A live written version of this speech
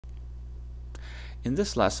In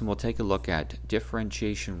this lesson, we'll take a look at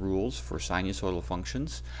differentiation rules for sinusoidal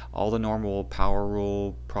functions. All the normal power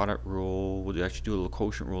rule, product rule, we'll actually do a little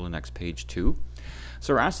quotient rule in the next page too.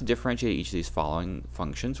 So we're asked to differentiate each of these following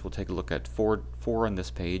functions. We'll take a look at four on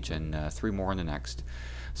this page and 3 more on the next.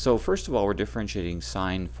 So first of all, we're differentiating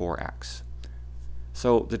sine 4x.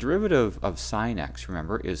 So the derivative of sine x,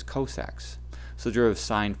 remember, is cos x. So the derivative of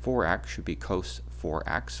sine 4x should be cos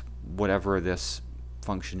 4x. Whatever this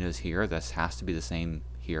function is here, this has to be the same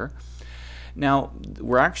here. Now,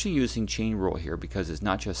 we're actually using chain rule here because it's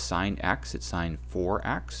not just sine x, it's sine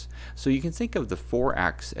 4x. So you can think of the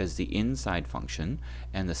 4x as the inside function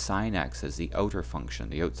and the sine x as the outer function,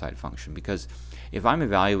 the outside function. Because if I'm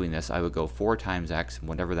evaluating this, I would go 4 times x,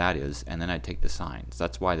 whatever that is, and then I'd take the sine. So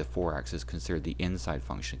that's why the 4x is considered the inside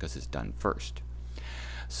function, because it's done first.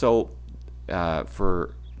 So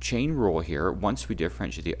for chain rule here, once we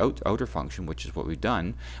differentiate the outer function, which is what we've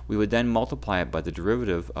done, we would then multiply it by the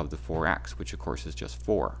derivative of the 4x, which of course is just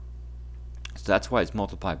 4. So that's why it's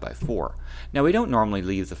multiplied by 4. Now we don't normally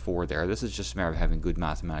leave the 4 there. This is just a matter of having good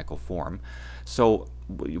mathematical form. So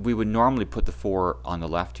we would normally put the 4 on the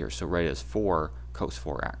left here, so write it as 4 cos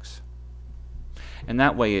 4x. And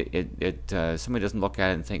that way somebody doesn't look at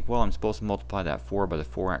it and think, well, I'm supposed to multiply that 4 by the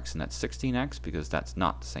 4x and that's 16x, because that's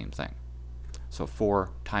not the same thing. So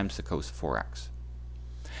 4 times the cos of 4x.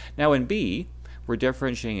 Now in B, we're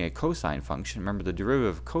differentiating a cosine function. Remember, the derivative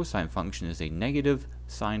of a cosine function is a negative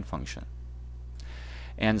sine function.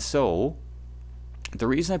 And so the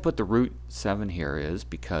reason I put the root 7 here is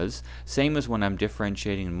because, same as when I'm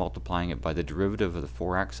differentiating and multiplying it by the derivative of the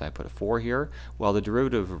 4x, I put a 4 here. Well, the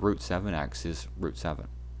derivative of root 7x is root 7.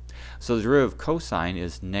 So the derivative of cosine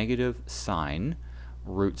is negative sine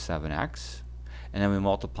root 7x. And then we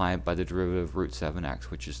multiply it by the derivative of root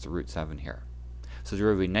 7x, which is the root 7 here. So the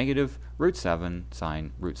derivative negative root 7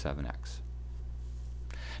 sine root 7x.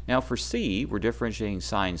 Now for C, we're differentiating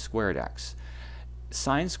sine squared x.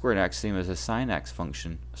 Sine squared x, same as a sine x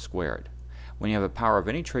function squared. When you have a power of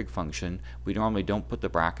any trig function, we normally don't put the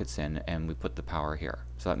brackets in and we put the power here.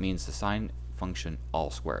 So that means the sine function all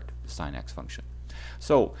squared, the sine x function.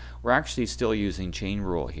 So we're actually still using chain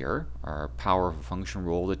rule here, our power of a function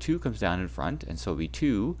rule. The 2 comes down in front, and so it'll be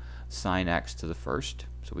 2 sine x to the first.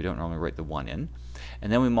 So we don't normally write the 1 in.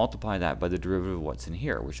 And then we multiply that by the derivative of what's in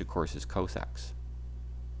here, which of course is cos x.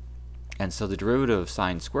 And so the derivative of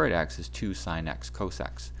sine squared x is 2 sine x cos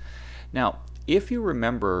x. Now, if you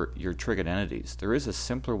remember your trig identities, there is a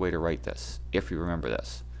simpler way to write this, if you remember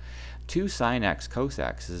this. 2 sine x cos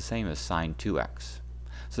x is the same as sine 2x.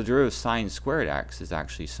 So the derivative of sine squared x is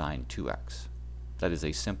actually sine 2x. That is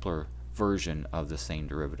a simpler version of the same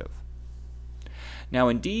derivative. Now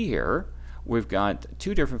in D here, we've got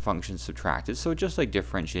 2 different functions subtracted. So just like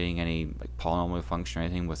differentiating any polynomial function or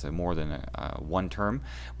anything with more than one term,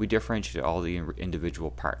 we differentiate all the individual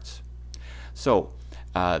parts. So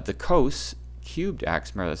the cos cubed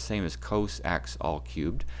x, remember, that's the same as cos x all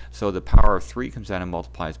cubed. So the power of 3 comes down and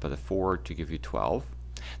multiplies by the 4 to give you 12.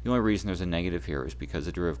 The only reason there's a negative here is because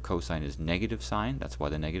the derivative of cosine is negative sine. That's why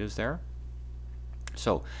the negative's there.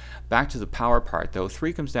 So back to the power part, though.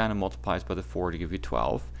 3 comes down and multiplies by the 4 to give you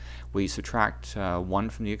 12. We subtract 1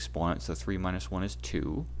 from the exponent, so 3 minus 1 is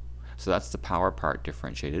 2. So that's the power part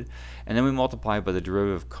differentiated. And then we multiply by the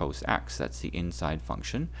derivative of cos x. That's the inside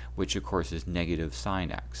function, which of course is negative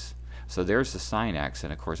sine x. So there's the sine x,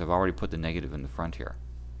 and of course I've already put the negative in the front here.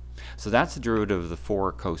 So that's the derivative of the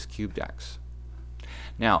 4 cos cubed x.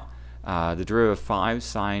 Now, the derivative of 5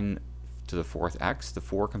 sine to the 4th x, the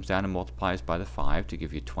 4 comes down and multiplies by the 5 to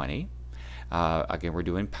give you 20. Again, we're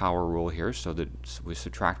doing power rule here, so that we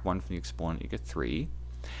subtract 1 from the exponent, you get 3.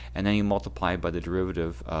 And then you multiply by the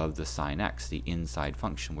derivative of the sine x, the inside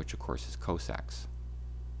function, which of course is cos x.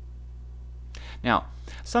 Now,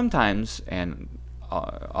 sometimes, and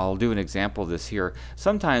I'll do an example of this here,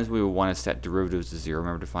 sometimes we will want to set derivatives to 0.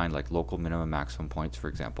 Remember to find like local minimum maximum points, for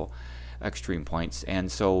example, extreme points.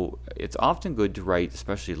 And so it's often good to write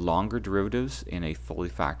especially longer derivatives in a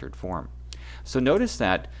fully factored form. So notice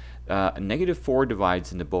that negative 4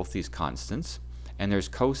 divides into both these constants, and there's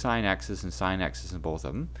cosine x's and sine x's in both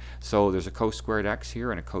of them. So there's a cos squared x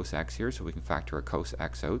here and a cos x here, so we can factor a cos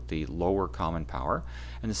x out, the lower common power.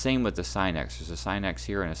 And the same with the sine x. There's a sine x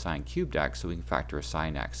here and a sine cubed x, so we can factor a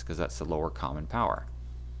sine x, because that's the lower common power.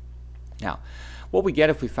 Now, what we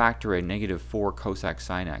get if we factor a negative 4 cos x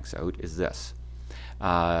sine x out is this.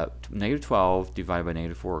 Negative 12 divided by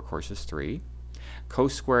negative 4, of course, is 3.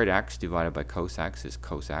 Cos squared x divided by cos x is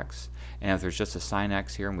cos x. And if there's just a sine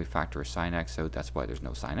x here and we factor a sine x out, that's why there's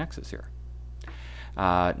no sine x's here.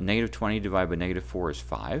 Negative 20 divided by negative 4 is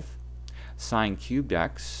 5. Sine cubed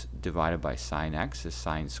x divided by sine x is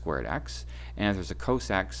sine squared x. And if there's a cos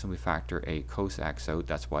x and we factor a cos x out,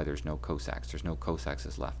 that's why there's no cos x. There's no cos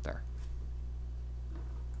x's left there.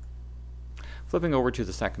 Flipping over to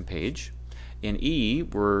the second page, in E,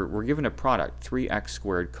 we're given a product, 3x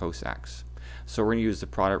squared cos x. So we're going to use the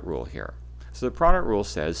product rule here. So the product rule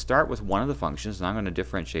says start with one of the functions, and I'm going to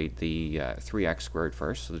differentiate the 3x squared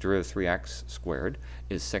first. So the derivative of 3x squared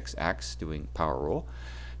is 6x, doing power rule,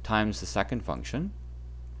 times the second function,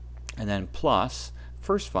 and then plus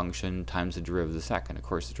first function times the derivative of the second. Of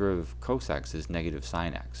course, the derivative of cos x is negative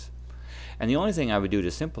sine x. And the only thing I would do to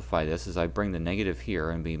simplify this is I bring the negative here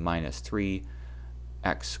and be minus 3x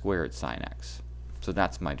squared sine x. So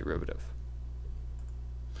that's my derivative.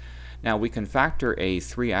 Now we can factor a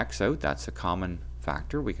 3x out. That's a common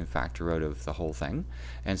factor. We can factor out of the whole thing.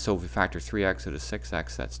 And so if we factor 3x out of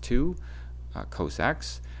 6x, that's 2 cos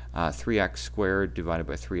x. 3x squared divided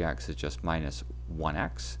by 3x is just minus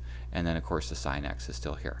 1x. And then of course the sine x is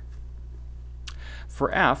still here.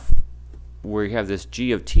 For f, we have this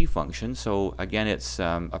g of t function. So again, it's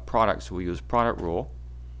a product, so we use product rule.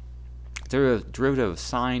 The derivative of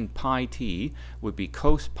sine pi t would be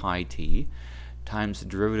cos pi t times the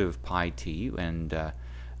derivative of pi t, and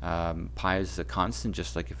pi is a constant,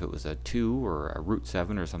 just like if it was a 2 or a root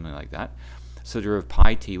 7 or something like that. So the derivative of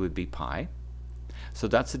pi t would be pi. So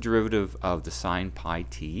that's the derivative of the sine pi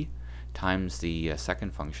t times the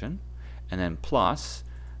second function, and then plus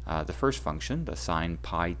the first function, the sine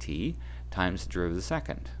pi t, times the derivative of the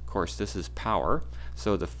second. Of course, this is power,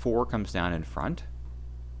 so the 4 comes down in front,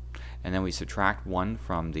 and then we subtract 1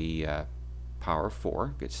 from the power of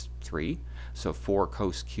 4, gets 3, so 4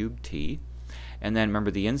 cos cubed t. And then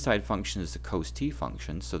remember, the inside function is the cos t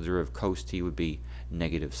function, so the derivative of cos t would be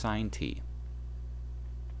negative sine t.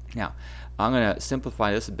 Now, I'm going to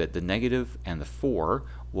simplify this a bit. The negative and the 4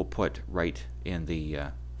 we'll put right in the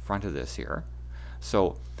front of this here.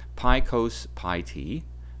 So pi cos pi t,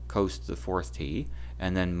 cos to the fourth t,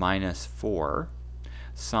 and then minus 4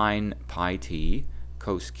 sine pi t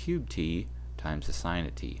cos cubed t times the sine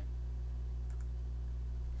of t.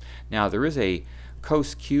 Now there is a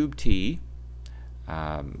cos cubed t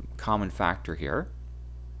common factor here,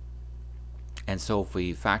 and so if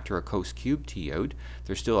we factor a cos cubed t out,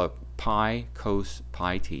 there's still a pi cos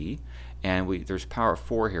pi t, and there's power of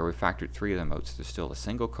 4 here. We factored 3 of them out, so there's still a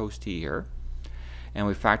single cos t here, and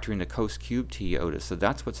we factor in the cos cubed t out, so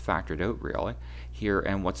that's what's factored out really here,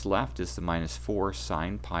 and what's left is the minus 4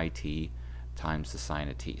 sine pi t times the sine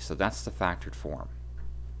of t. So that's the factored form.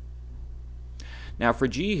 Now for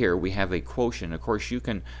g here, we have a quotient. Of course, you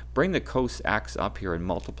can bring the cos x up here and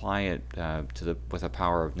multiply it with a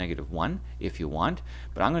power of negative 1 if you want,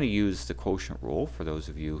 but I'm going to use the quotient rule for those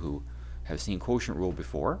of you who have seen quotient rule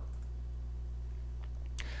before.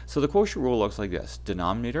 So the quotient rule looks like this: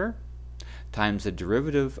 denominator times the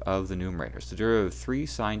derivative of the numerator. So the derivative of 3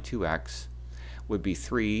 sine 2x would be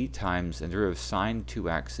 3 times, and the derivative of sine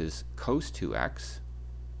 2x is cos 2x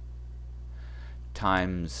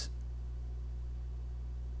times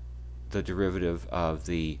the derivative of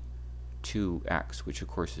the 2x, which of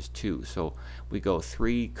course is 2. So we go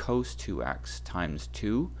 3 cos 2x times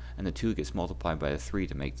 2, and the 2 gets multiplied by the 3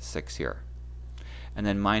 to make the 6 here. And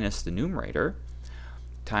then minus the numerator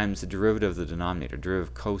times the derivative of the denominator. Derivative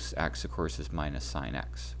of cos x, of course, is minus sine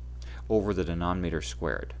x, over the denominator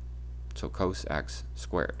squared. So cos x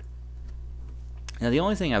squared. Now the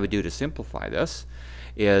only thing I would do to simplify this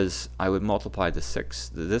is I would multiply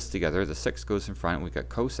this together. The 6 goes in front. We've got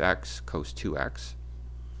cos x, cos 2x.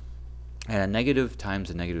 And a negative times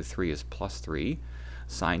a negative 3 is plus 3,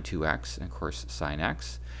 sine 2x, and of course sine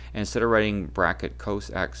x. And instead of writing bracket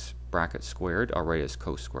cos x bracket squared, I'll write it as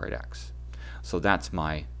cos squared x. So that's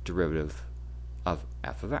my derivative of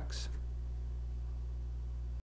f of x.